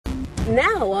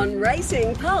Now on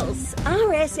Racing Pulse,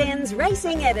 RSN's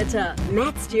racing editor,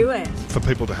 Matt Stewart. For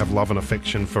people to have love and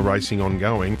affection for racing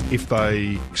ongoing, if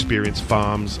they experience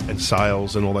farms and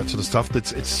sales and all that sort of stuff,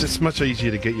 it's just much easier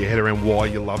to get your head around why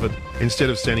you love it, instead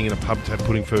of standing in a pub to have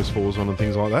putting first fours on and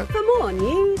things like that. For more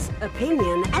news,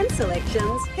 opinion and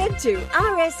selections, head to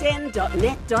rsn.net.au.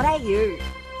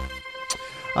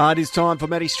 It is time for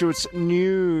Matty Stewart's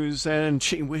news, and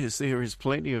gee whiz, there is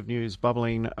plenty of news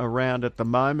bubbling around at the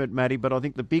moment, Matty, but I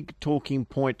think the big talking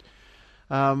point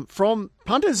from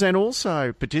punters and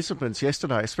also participants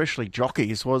yesterday, especially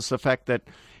jockeys, was the fact that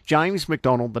James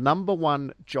McDonald, the number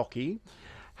one jockey,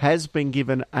 has been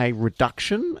given a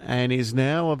reduction and is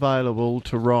now available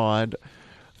to ride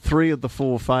 3 of the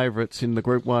 4 favourites in the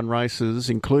Group 1 races,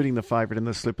 including the favourite in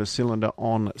the Slipper Cylinder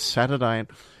on Saturday. And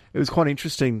it was quite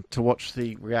interesting to watch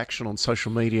the reaction on social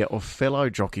media of fellow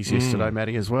jockeys yesterday,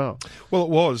 Matty, as well. Well, it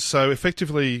was. So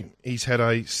effectively, he's had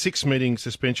a 6-meeting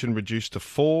suspension reduced to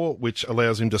 4, which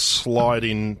allows him to slide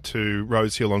into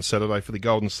Rosehill on Saturday for the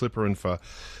Golden Slipper and for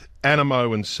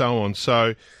Animo and so on.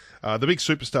 So the big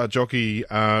superstar jockey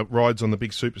rides on the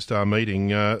big superstar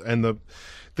meeting, and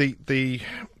the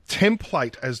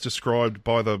template as described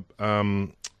by the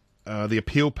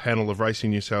appeal panel of Racing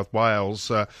New South Wales.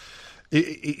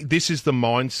 This is the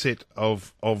mindset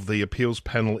of the appeals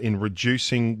panel in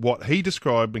reducing what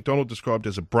McDonald described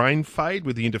as a brain fade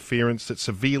with the interference that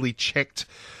severely checked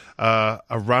a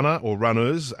runner or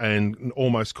runners and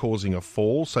almost causing a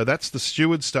fall. So that's the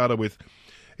steward starter with.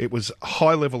 It was a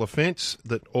high-level offence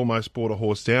that almost brought a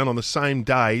horse down on the same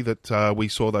day that we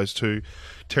saw those 2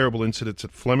 terrible incidents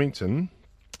at Flemington.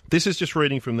 This is just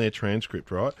reading from their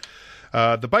transcript, right?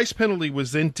 The base penalty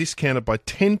was then discounted by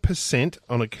 10%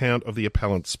 on account of the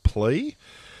appellant's plea.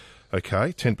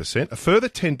 Okay, 10%. A further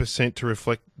 10% to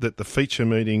reflect that the feature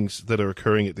meetings that are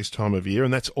occurring at this time of year,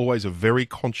 and that's always a very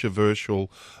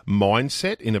controversial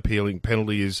mindset in appealing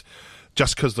penalty, is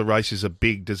just because the races are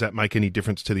big, does that make any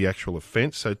difference to the actual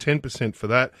offence? So 10% for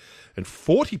that, and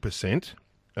 40%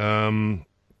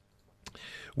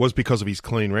 was because of his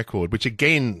clean record, which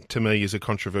again, to me, is a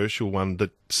controversial one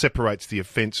that separates the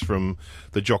offence from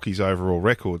the jockey's overall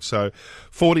record. So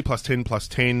 40 plus 10 plus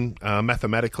 10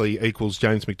 mathematically equals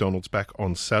James McDonald's back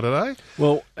on Saturday.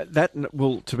 Well,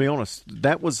 to be honest,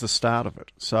 that was the start of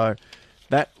it. So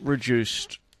that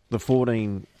reduced the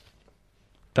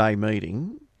 14-day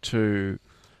meeting to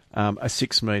a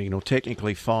 6 meeting, or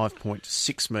technically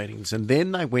 5.6 meetings, and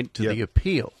then they went to the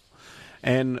appeal.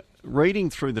 And reading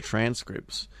through the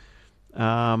transcripts,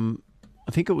 I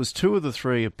think it was 2 of the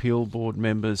 3 appeal board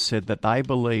members said that they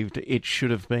believed it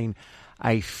should have been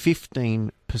a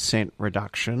 15%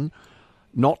 reduction,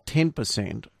 not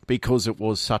 10%, because it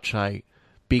was such a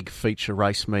big feature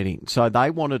race meeting. So they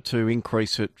wanted to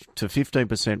increase it to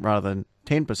 15% rather than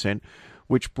 10%,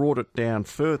 which brought it down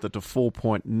further to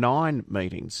 4.9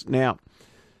 meetings. Now,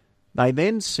 they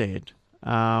then said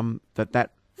that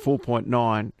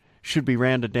 4.9 should be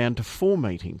rounded down to 4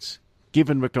 meetings,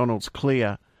 given McDonald's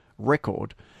clear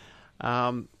record,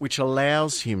 which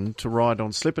allows him to ride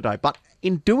on Slipper Day. But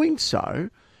in doing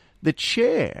so, the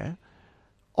chair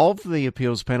of the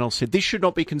appeals panel said this should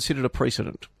not be considered a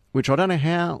precedent, which I don't know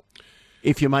how,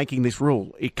 if you're making this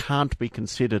rule, it can't be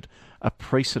considered a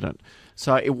precedent.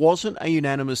 So it wasn't a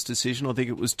unanimous decision. I think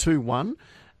it was 2-1.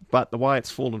 But the way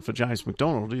it's fallen for James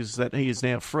McDonald is that he is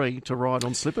now free to ride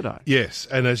on Slipper Day. Yes,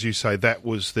 and as you say, that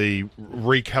was the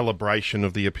recalibration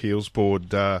of the appeals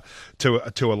board to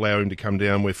allow him to come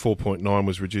down, where 4.9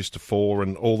 was reduced to 4,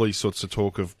 and all these sorts of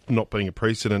talk of not being a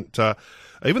precedent.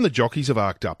 Even the jockeys have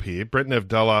arced up here. Brenton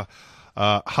Avdulla,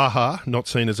 not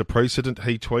seen as a precedent,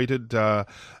 he tweeted.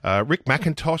 Rick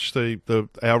McIntosh,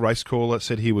 our race caller,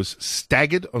 said he was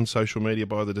staggered on social media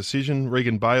by the decision.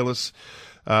 Regan Bayliss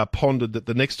pondered that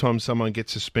the next time someone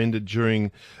gets suspended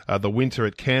during the winter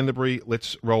at Canterbury,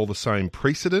 let's roll the same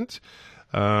precedent.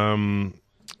 Chad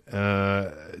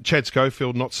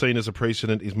Schofield, not seen as a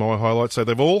precedent, is my highlight. So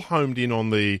they've all homed in on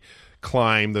the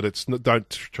claim that don't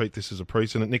treat this as a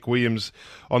precedent. Nick Williams,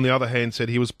 on the other hand, said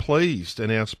he was pleased,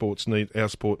 and our sport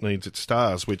needs its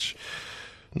stars, which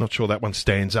I'm not sure that one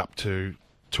stands up to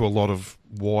a lot of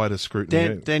wider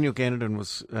scrutiny. Daniel Ganderton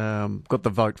was got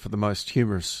the vote for the most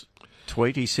humorous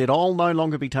tweet. He said, "I'll no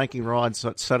longer be taking rides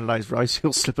at Saturday's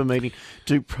Rosehill Slipper meeting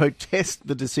to protest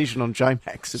the decision on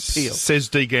J-Mac's appeal." Says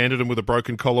D. Ganderton with a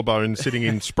broken collarbone sitting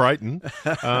in Sprayton.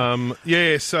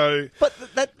 So... But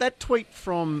that tweet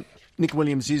from Nick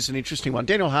Williams is an interesting one.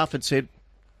 Daniel Harford said,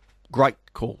 great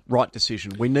call, right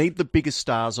decision. We need the biggest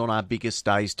stars on our biggest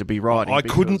days to be riding. I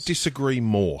couldn't disagree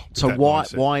more. So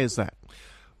why is that?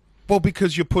 Well,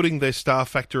 because you're putting their star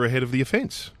factor ahead of the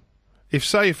offence.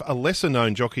 If a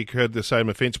lesser-known jockey occurred the same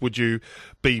offence, would you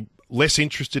be less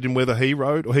interested in whether he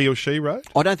or she rode?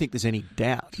 I don't think there's any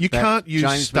doubt. You that can't use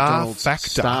James star McDonald's factor.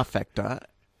 Star factor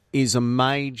is a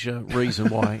major reason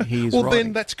why he is Well, riding.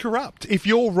 then that's corrupt. If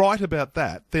you're right about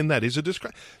that, then that is a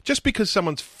disgrace. Just because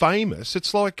someone's famous,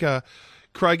 it's like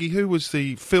Craigie, who was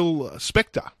the Phil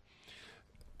Spector.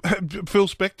 Phil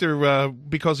Spector,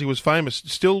 because he was famous,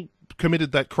 still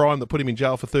committed that crime that put him in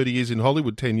jail for 30 years in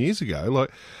Hollywood 10 years ago. Like,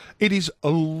 it is a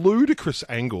ludicrous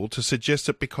angle to suggest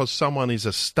that because someone is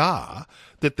a star,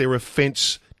 that their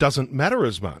offence doesn't matter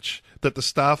as much, that the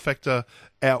star factor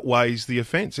outweighs the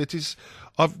offence. It is.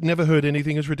 I've never heard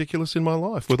anything as ridiculous in my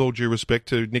life, with all due respect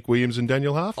to Nick Williams and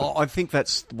Daniel Harford. I think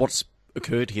that's what's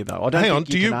occurred here, though. I don't Hang on,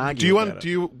 think you can argue about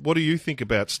it. what do you think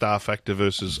about star factor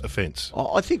versus offence?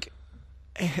 I think...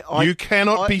 You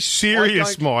cannot be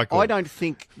serious, Michael. I don't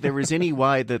think there is any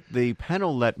way that the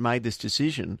panel that made this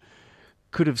decision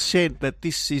could have said that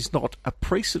this is not a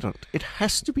precedent. It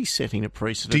has to be setting a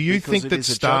precedent. Do you because think it that is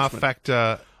a star judgment.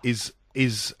 factor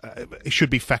should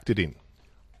be factored in?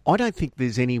 I don't think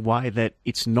there's any way that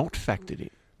it's not factored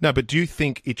in. No, but do you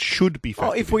think it should be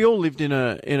factored in? If we all lived in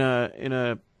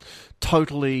a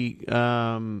totally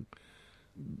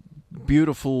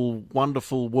beautiful,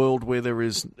 wonderful world where there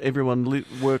is everyone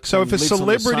works. So and if a lives on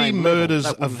the celebrity same level, murders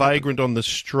that a wouldn't vagrant on the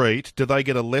street, do they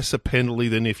get a lesser penalty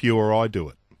than if you or I do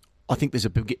it? I think there's a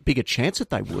bigger chance that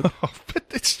they would. But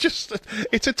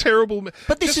it's a terrible.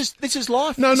 But this is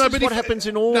life. No, this no, is but what happens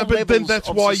in all no, but levels then that's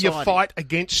of why society. you fight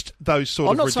against those sort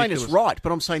I'm of not ridiculous... saying it's right,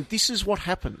 but I'm saying this is what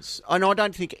happens. And I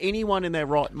don't think anyone in their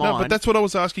right mind... No, but that's what I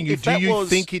was asking you. Do you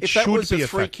think it should be a factor? If that was a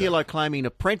 3 kilo claiming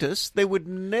apprentice, there would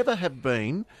never have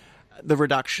been the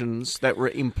reductions that were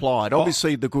implied.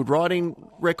 Obviously, the good riding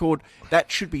record,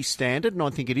 that should be standard, and I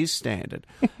think it is standard.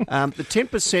 The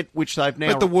 10% which they've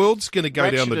now... But the world's going to go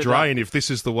down the ratcheted drain if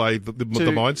this is the way the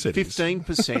mindset is.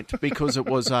 15% because it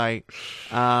was a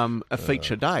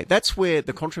feature day. That's where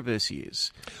the controversy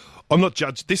is. I'm not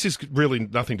judged. This is really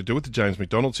nothing to do with the James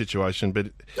McDonald situation, but...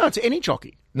 No, it's any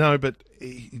jockey. No, but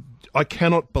I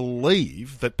cannot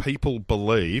believe that people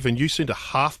believe, and you seem to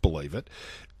half believe it,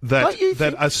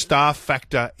 that a star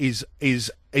factor is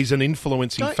an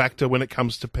influencing factor when it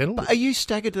comes to penalties. But are you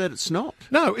staggered that it's not?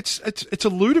 No, it's a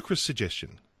ludicrous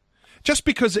suggestion. Just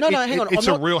because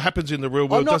happens in the real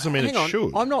world doesn't mean it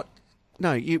should. I'm not.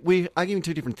 No, we're arguing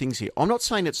two different things here. I'm not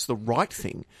saying it's the right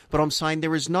thing, but I'm saying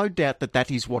there is no doubt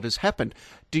that is what has happened.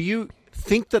 Do you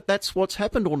think that that's what's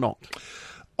happened or not?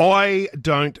 I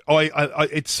don't.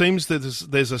 It seems that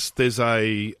there's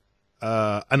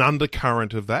an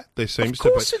undercurrent of that. There seems to be.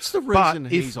 Of course, it's the reason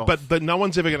he's off. But no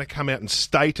one's ever going to come out and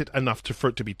state it enough for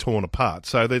it to be torn apart.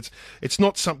 So it's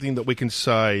not something that we can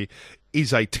say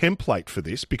is a template for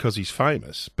this because he's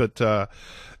famous. But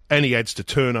and he adds to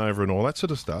turnover and all that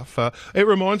sort of stuff. It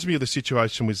reminds me of the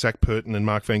situation with Zach Purton and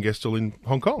Mark Van Gestel in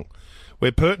Hong Kong,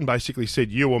 where Purton basically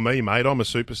said, "You or me, mate, I'm a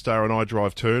superstar and I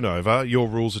drive turnover. Your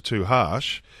rules are too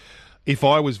harsh." If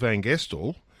I was Van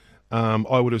Gestel,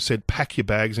 I would have said, pack your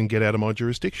bags and get out of my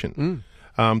jurisdiction.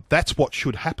 That's what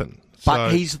should happen.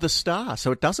 But he's the star,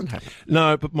 so it doesn't happen.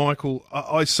 No, but Michael,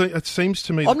 it seems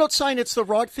to me... I'm not saying it's the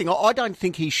right thing. I don't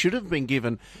think he should have been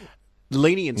given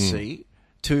leniency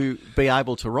to be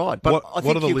able to ride. But I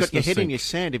think you've got your head in your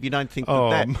sand if you don't think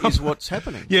that is what's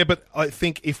happening. Yeah, but I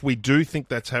think if we do think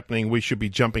that's happening, we should be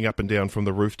jumping up and down from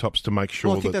the rooftops to make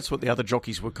sure I think that's what the other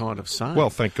jockeys were kind of saying.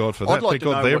 Well, thank God for that. Thank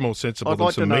God they're more sensible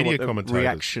than some media commentators. The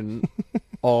reaction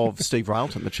of Steve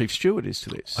Railton, the chief steward, is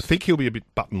to this. I think he'll be a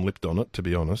bit button-lipped on it, to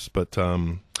be honest. But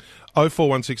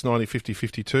 0416 90 50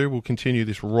 52. We'll continue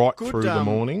this through the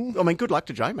morning. I mean, good luck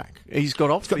to J-Mac. He's got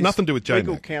off. It's got nothing to do with J-Mac.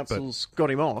 Legal counsel's got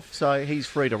him off, so he's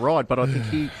free to ride. But I think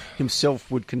he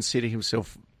himself would consider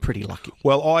himself pretty lucky.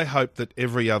 Well, I hope that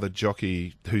every other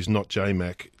jockey who's not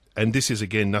J-Mac, and this is,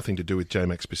 again, nothing to do with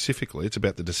J-Mac specifically, it's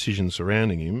about the decisions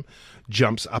surrounding him,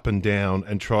 jumps up and down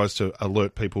and tries to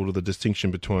alert people to the distinction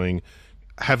between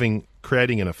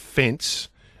creating an offence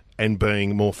and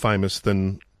being more famous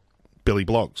than Billy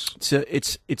Bloggs.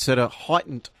 It's at a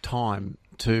heightened time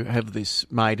to have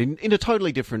this made in a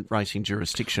totally different racing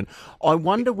jurisdiction. I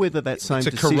wonder whether that same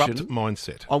decision... It's a corrupt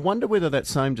mindset. I wonder whether that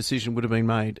same decision would have been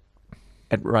made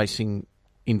at racing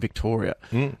in Victoria.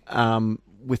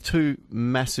 With two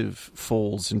massive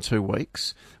falls in 2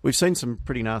 weeks. We've seen some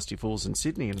pretty nasty falls in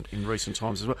Sydney in recent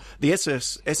times as well. The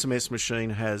SMS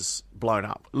machine has blown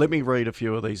up. Let me read a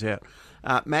few of these out.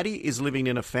 Maddie is living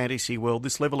in a fantasy world.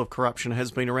 This level of corruption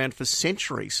has been around for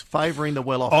centuries, favouring the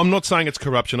well-off. I'm not saying it's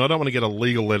corruption. I don't want to get a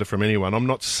legal letter from anyone. I'm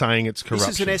not saying it's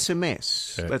corruption. This is an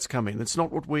SMS that's come in. That's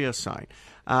not what we are saying.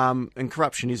 And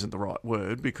corruption isn't the right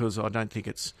word because I don't think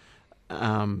it's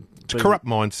It's a corrupt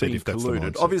mindset if that's the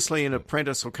colluded. mindset. Obviously, an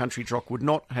apprentice or country jock would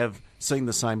not have seen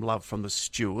the same love from the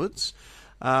stewards.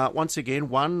 Once again,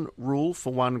 one rule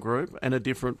for one group and a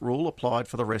different rule applied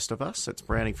for the rest of us. That's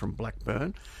Browning from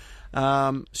Blackburn.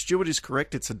 Stewart is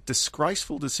correct. It's a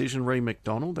disgraceful decision, Ree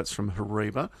McDonald. That's from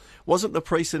Hariba. Wasn't the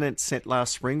precedent set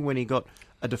last spring when he got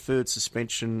a deferred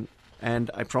suspension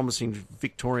and a promising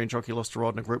Victorian jockey lost a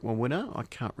ride in a Group 1 winner? I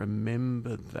can't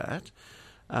remember that.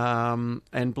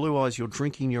 And Blue Eyes, you're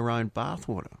drinking your own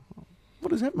bathwater. What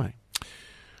does that mean?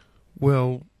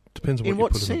 Well, depends on In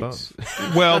what what you put sense? in the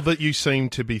bath. Well, that you seem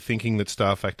to be thinking that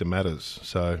star factor matters.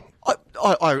 So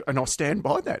And I stand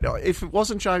by that. If it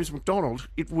wasn't James McDonald,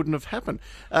 it wouldn't have happened.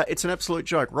 It's an absolute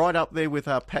joke. Right up there with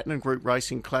Patton and Group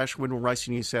Racing Clash, Windmill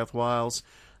Racing New South Wales,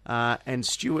 and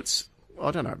Stewart's. I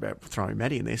don't know about throwing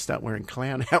Matty in there, start wearing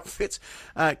clown outfits.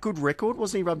 Good record.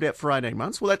 Wasn't he rubbed out for 18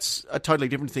 months? Well, that's a totally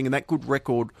different thing, and that good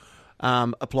record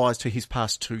applies to his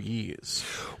past 2 years.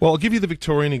 Well, I'll give you the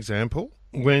Victorian example.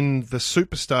 When the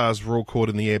superstars were all caught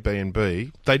in the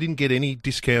Airbnb, they didn't get any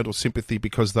discount or sympathy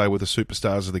because they were the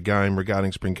superstars of the game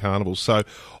regarding Spring Carnival. So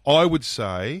I would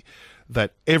say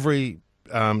that every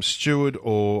steward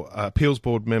or appeals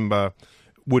board member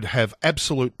would have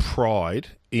absolute pride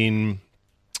in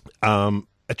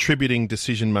attributing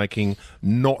decision-making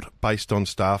not based on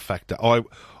star factor.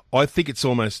 I think it's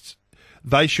almost...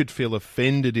 They should feel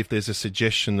offended if there's a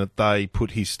suggestion that they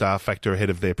put his star factor ahead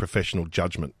of their professional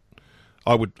judgment.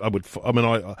 I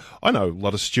know a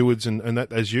lot of stewards and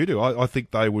that, as you do. I think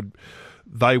they would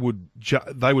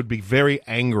be very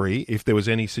angry if there was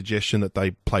any suggestion that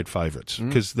they played favourites,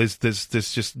 because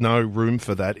there's just no room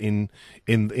for that in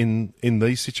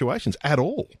these situations at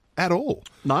all.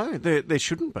 No, there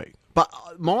shouldn't be. But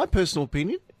my personal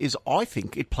opinion is I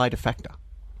think it played a factor.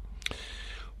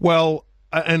 Well,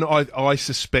 and I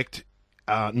suspect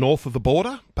north of the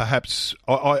border, perhaps,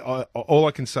 all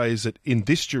I can say is that in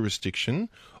this jurisdiction,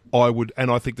 I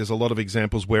think there's a lot of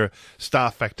examples where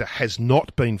star factor has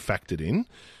not been factored in.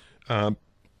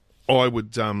 I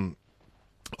would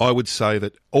say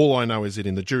that all I know is that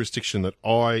in the jurisdiction that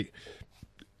I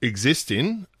exist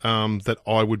in, that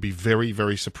I would be very,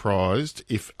 very surprised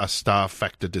if a star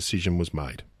factor decision was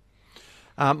made.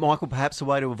 Michael, perhaps a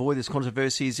way to avoid this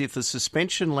controversy is if the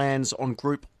suspension lands on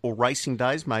group or racing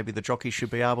days, maybe the jockey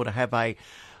should be able to have a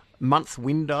month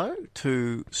window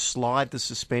to slide the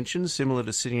suspension, similar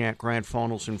to sitting out grand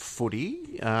finals in footy.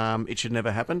 It should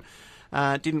never happen.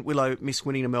 Didn't Willow miss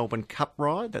winning a Melbourne Cup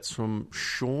ride? That's from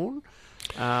Sean.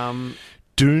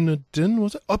 Dunedin,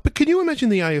 was it? Oh, but can you imagine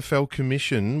the AFL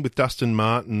Commission with Dustin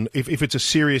Martin, if it's a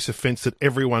serious offence that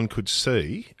everyone could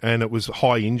see and it was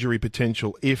high injury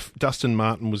potential, if Dustin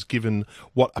Martin was given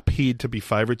what appeared to be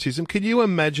favouritism? Can you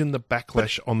imagine the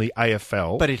backlash on the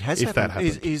AFL? But it has if happened. That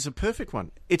happened? Is a perfect one.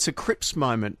 It's a Cripps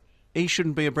moment. He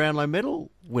shouldn't be a Brownlow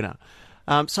medal winner.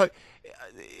 So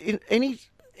in any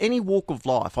walk of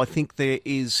life, I think there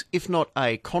is, if not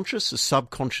a conscious, a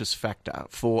subconscious factor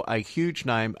for a huge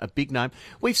name, a big name.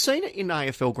 We've seen it in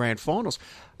AFL Grand Finals.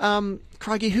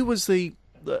 Craigie, who was who?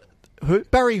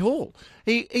 Barry Hall.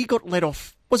 He got let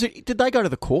off. Did they go to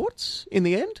the courts in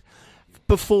the end?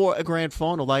 Before a grand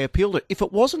final, they appealed it. If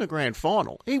it wasn't a grand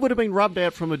final, he would have been rubbed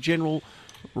out from a general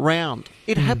round.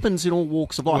 It happens in all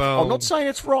walks of life. Well, I'm not saying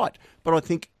it's right, but I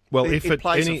think it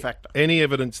plays a factor. Any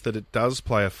evidence that it does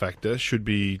play a factor should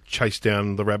be chased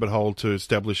down the rabbit hole to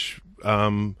establish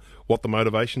what the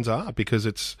motivations are, because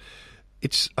it's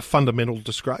a fundamental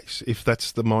disgrace if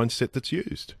that's the mindset that's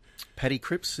used. Paddy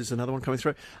Cripps is another one coming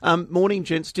through. Morning,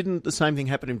 gents. Didn't the same thing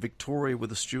happen in Victoria with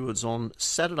the stewards on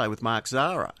Saturday with Mark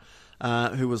Zara,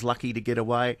 who was lucky to get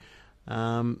away?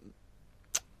 And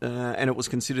it was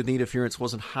considered the interference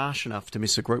wasn't harsh enough to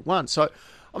miss a Group 1. So,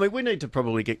 I mean, we need to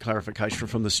probably get clarification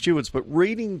from the stewards, but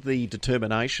reading the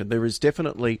determination, there is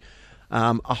definitely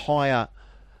a higher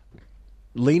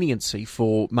leniency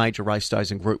for major race days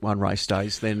and Group 1 race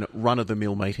days than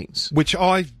run-of-the-mill meetings.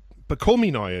 But call me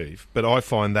naive, but I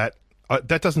find that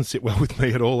doesn't sit well with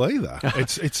me at all either.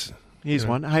 Here's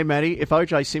one. Hey, Matty, if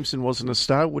O.J. Simpson wasn't a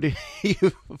star, would he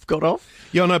have got off?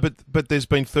 Yeah, no, but there's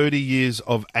been 30 years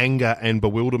of anger and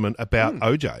bewilderment about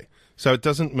O.J. So it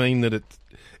doesn't mean that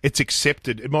it's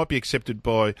accepted. It might be accepted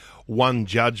by one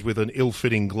judge with an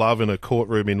ill-fitting glove in a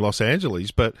courtroom in Los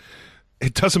Angeles, but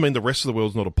it doesn't mean the rest of the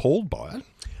world's not appalled by it.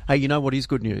 Hey, you know what is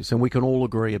good news, and we can all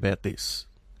agree about this.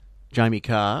 Jamie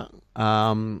Carr,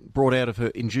 brought out of her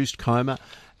induced coma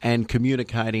and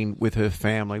communicating with her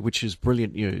family, which is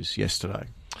brilliant news yesterday.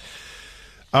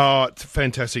 Oh, it's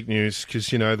fantastic news because,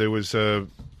 there was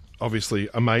obviously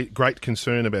great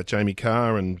concern about Jamie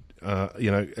Carr and,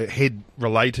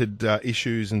 head-related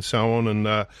issues and so on.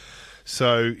 And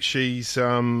So she's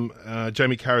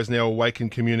Jamie Carr is now awake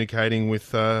and communicating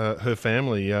with her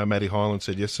family. Maddie Hyland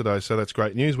said yesterday. So that's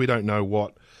great news. We don't know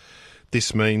what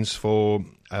this means for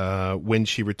when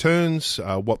she returns,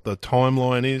 what the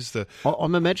timeline is.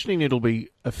 I'm imagining it'll be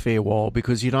a fair while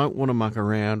because you don't want to muck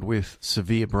around with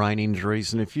severe brain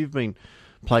injuries. And if you've been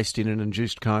placed in an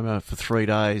induced coma for 3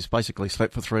 days, basically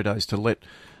slept for 3 days to let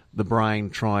the brain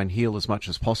try and heal as much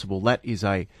as possible, that is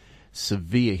a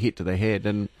severe hit to the head.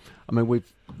 And I mean, we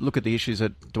look at the issues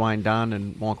that Dwayne Dunn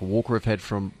and Michael Walker have had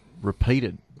from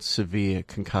repeated severe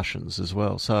concussions as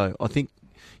well. So I think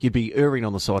you'd be erring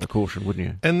on the side of caution, wouldn't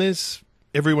you? And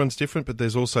everyone's different, but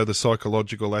there's also the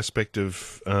psychological aspect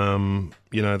of,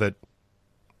 that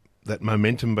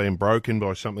momentum being broken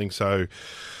by something so,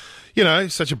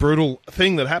 such a brutal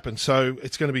thing that happened. So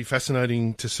it's going to be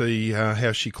fascinating to see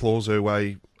how she claws her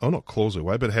way, not claws her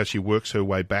way, but how she works her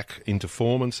way back into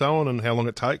form and so on, and how long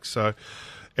it takes. So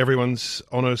everyone's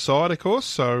on her side, of course.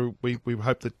 So we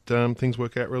hope that things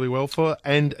work out really well for her,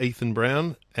 and Ethan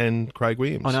Brown and Craig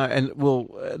Williams. I know, and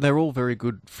they're all very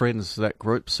good friends, that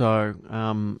group. So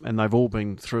and they've all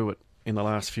been through it in the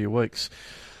last few weeks.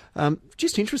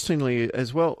 Just interestingly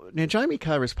as well, now Jamie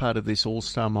Carr is part of this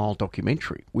All-Star Mile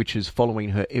documentary, which is following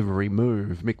her every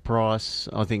move. Mick Price,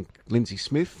 I think Lindsay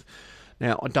Smith.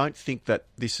 Now, I don't think that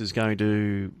this is going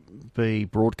to be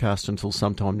broadcast until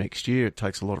sometime next year. It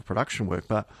takes a lot of production work.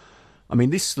 But, I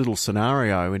mean, this little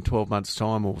scenario in 12 months'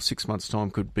 time or 6 months' time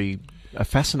could be a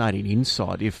fascinating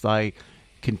insight if they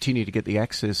continue to get the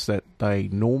access that they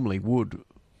normally would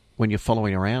when you're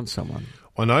following around someone.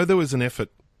 I know there was an effort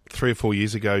 3 or 4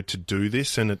 years ago to do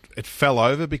this, and it fell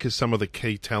over because some of the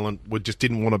key talent just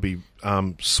didn't want to be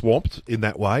swamped in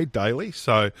that way daily.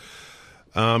 So,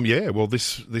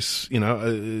 this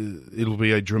it'll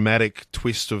be a dramatic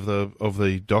twist of the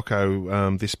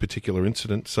doco, this particular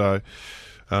incident. So,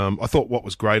 I thought what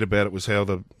was great about it was how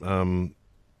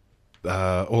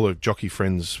all the jockey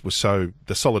friends were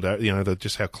the solidarity,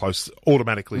 just how close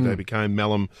automatically they became.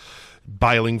 Malcolm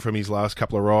bailing from his last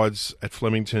couple of rides at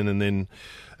Flemington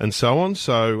and so on.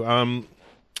 So,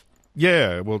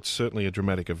 it's certainly a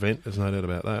dramatic event. There's no doubt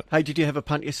about that. Hey, did you have a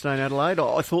punt yesterday in Adelaide?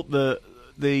 I thought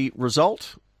the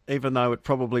result, even though it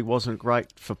probably wasn't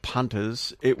great for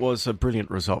punters, it was a brilliant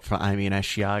result for Amy and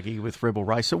Ashiagi with Rebel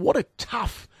Racer. What a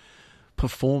tough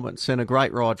performance and a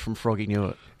great ride from Froggy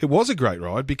Newitt. It was a great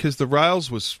ride because the rails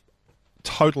was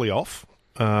totally off.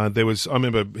 I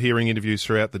remember hearing interviews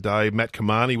throughout the day. Matt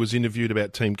Kamani was interviewed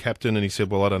about team captain, and he said,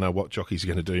 well, I don't know what jockey's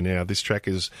going to do now. This track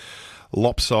is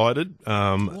lopsided.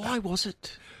 Why was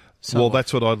it?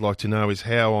 That's what I'd like to know, is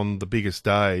how on the biggest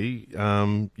day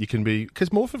you can be... Because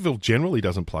Morphettville generally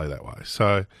doesn't play that way.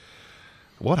 So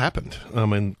what happened? I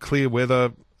mean, clear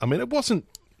weather... I mean, it wasn't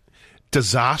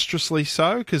disastrously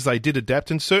so, because they did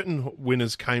adapt, and certain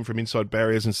winners came from inside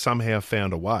barriers and somehow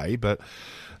found a way, but...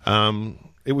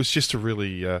 it was just a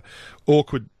really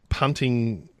awkward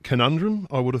punting conundrum,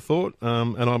 I would have thought,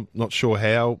 and I'm not sure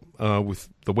how, with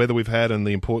the weather we've had and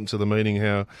the importance of the meeting,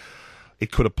 how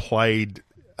it could have played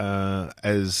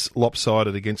as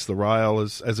lopsided against the rail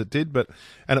as it did.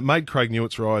 And it made Craig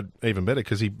Newitt's ride even better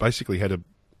because he basically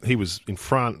he was in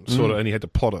front, sort of, and he had to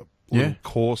plot a little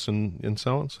course and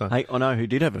so on. So. Hey, I know who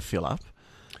did have a fill-up.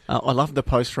 I loved the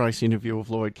post-race interview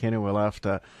of Lloyd Kennewell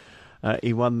after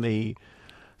he won the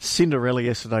Cinderella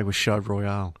yesterday with Chauve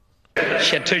Royale.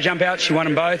 She had 2 jump outs. She won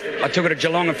them both. I took her to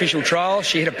Geelong official trial.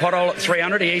 She hit a pothole at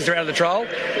 300. He eased her out of the trial.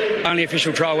 Only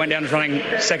official trial went down to running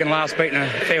second last, beating a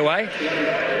fair way.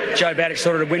 Joe Baddock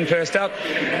sorted a win first up.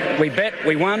 We bet,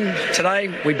 we won. Today,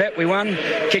 we bet, we won.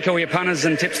 Kick all your punters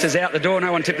and tipsters out the door.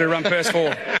 No one tipped her to run first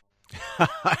 4.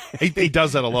 He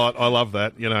does that a lot. I love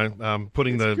that.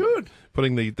 Putting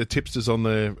the tipsters on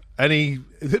there. And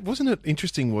wasn't it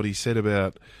interesting what he said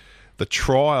about the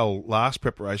trial last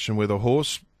preparation where the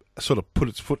horse sort of put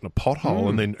its foot in a pothole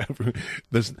and then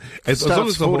as long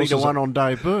as the 40 to 1 on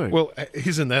debut. Well,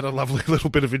 isn't that a lovely little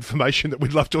bit of information that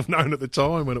we'd love to have known at the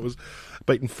time when it was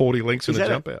beaten 40 lengths in a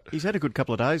jump out? He's had a good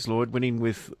couple of days, Lloyd, winning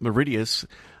with Meridius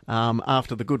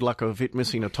after the good luck of it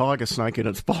missing a tiger snake in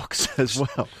its box as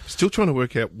well. Still trying to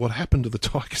work out what happened to the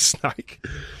tiger snake.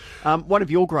 One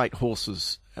of your great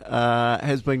horses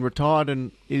has been retired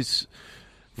and is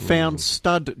found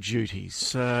stud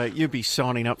duties. You'd be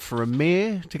signing up for a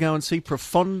mare to go and see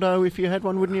Profondo if you had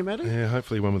one, wouldn't you, Matty? Yeah,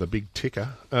 hopefully one with a big ticker.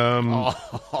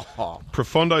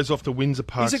 Profondo's off to Windsor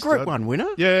Park. He's a Group 1 winner.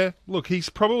 Yeah, look, he's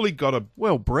probably got a...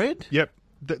 Well-bred. Yep,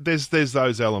 there's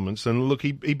those elements. And look,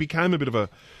 he became a bit of a...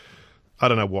 I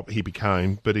don't know what he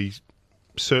became, but he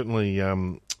certainly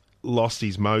lost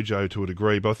his mojo to a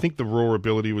degree. But I think the raw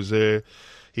ability was there.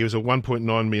 He was a $1.9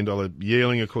 million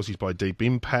yearling. Of course, he's by Deep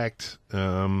Impact.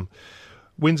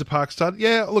 Windsor Park stud.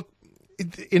 Yeah, look,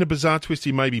 in a bizarre twist,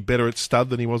 he may be better at stud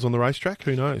than he was on the racetrack.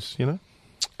 Who knows,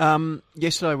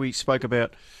 Yesterday we spoke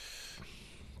about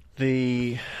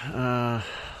the... I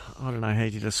don't know how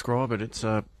you describe it. It's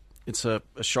a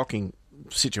shocking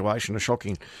situation, a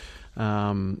shocking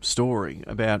story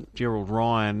about Gerald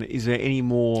Ryan. Is there any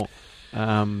more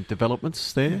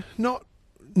developments there?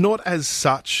 Not as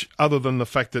such, other than the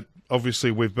fact that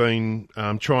obviously we've been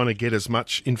trying to get as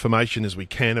much information as we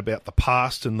can about the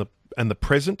past and the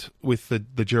present with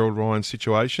the Gerald Ryan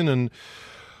situation. And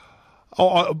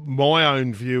my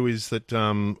own view is that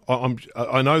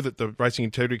I know that the Racing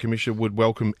Integrity Commission would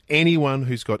welcome anyone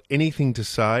who's got anything to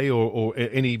say or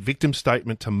any victim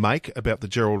statement to make about the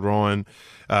Gerald Ryan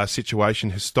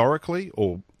situation historically,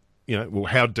 or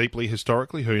how deeply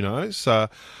historically, who knows.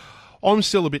 I'm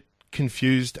still a bit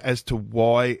confused as to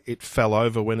why it fell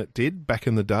over when it did back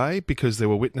in the day, because there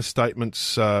were witness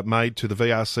statements made to the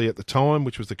VRC at the time,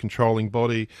 which was the controlling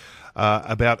body,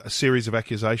 about a series of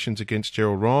accusations against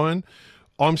Gerald Ryan.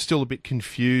 I'm still a bit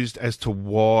confused as to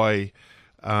why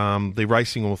the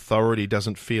Racing Authority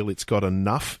doesn't feel it's got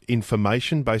enough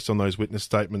information based on those witness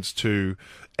statements to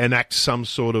enact some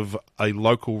sort of a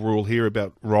local rule here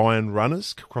about Ryan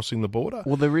runners crossing the border.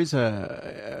 Well, there is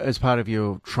as part of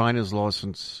your trainer's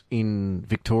licence in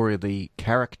Victoria, the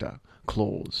character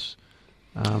clause.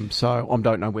 So I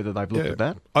don't know whether they've looked at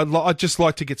that. I'd just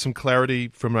like to get some clarity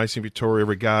from Racing Victoria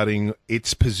regarding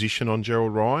its position on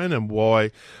Gerald Ryan and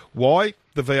why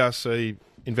the VRC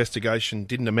investigation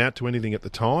didn't amount to anything at the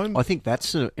time. I think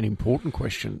that's an important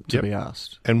question to be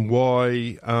asked. And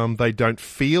why they don't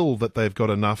feel that they've got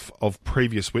enough of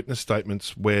previous witness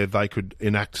statements where they could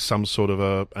enact some sort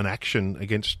of an action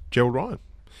against Gerald Ryan.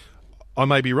 I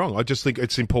may be wrong. I just think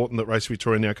it's important that Racing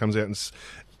Victoria now comes out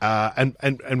and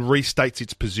restates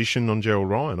its position on Gerald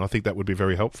Ryan. I think that would be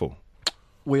very helpful.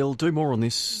 We'll do more on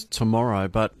this tomorrow,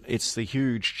 but it's the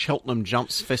huge Cheltenham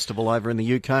Jumps Festival over in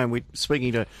the UK, and we're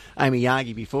speaking to Amy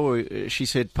Yagi before. She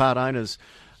said part owners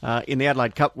in the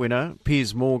Adelaide Cup winner,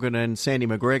 Piers Morgan and Sandy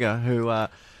McGregor, who are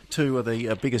two of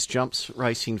the biggest jumps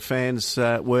racing fans,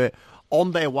 were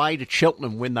on their way to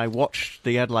Cheltenham when they watched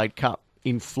the Adelaide Cup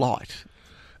in flight.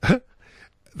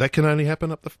 That can only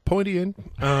happen up the pointy end.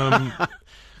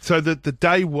 So the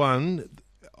day one,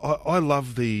 I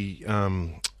love the...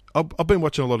 I've been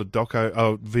watching a lot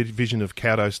of vision of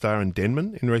Cowdo Star and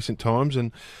Denman in recent times,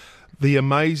 and the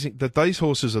amazing that these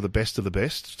horses are the best of the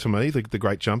best to me, the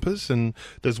great jumpers. And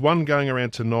there's one going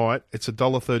around tonight. It's a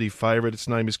 $1.30 favourite. Its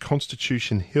name is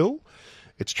Constitution Hill.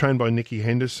 It's trained by Nicky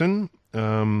Henderson.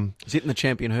 Is it in the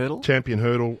Champion Hurdle? Champion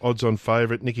Hurdle, odds-on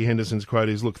favourite. Nicky Henderson's quote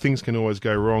is, "Look, things can always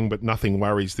go wrong, but nothing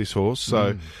worries this horse."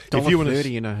 So, if you want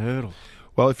 $1.30 in a hurdle.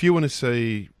 Well, if you want to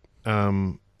see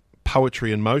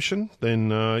poetry in motion,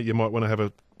 then you might want to have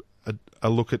a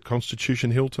look at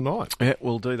Constitution Hill tonight. Yeah,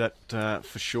 we'll do that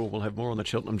for sure. We'll have more on the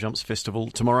Cheltenham Jumps Festival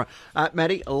tomorrow.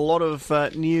 Matty, a lot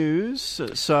of news,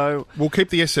 so... We'll keep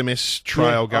the SMS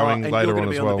trail going later on as well. And you're going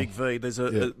to be on the Big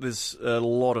V. There's a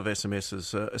lot of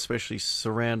SMSs, especially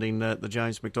surrounding the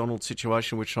James McDonald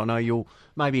situation, which I know you'll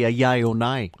maybe a yay or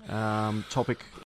nay topic